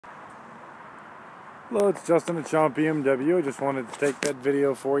Hello, it's Justin at Sean BMW. I just wanted to take that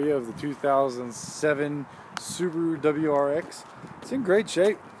video for you of the 2007 Subaru WRX. It's in great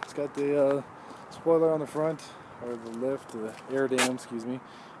shape. It's got the spoiler on the front, or the lift, the air dam, excuse me.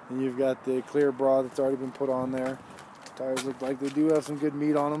 And you've got the clear bra that's already been put on there. Tires look like they do have some good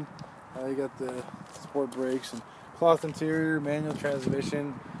meat on them. You got the sport brakes and cloth interior, manual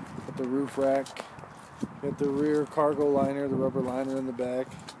transmission, got the roof rack, got the rear cargo liner, the rubber liner in the back.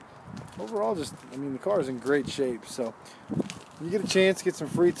 Overall, the car is in great shape. So, when you get a chance, get some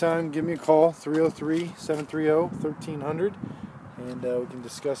free time, give me a call, 303-730-1300, and we can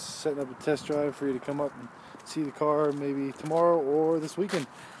discuss setting up a test drive for you to come up and see the car maybe tomorrow or this weekend.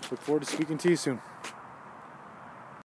 Look forward to speaking to you soon.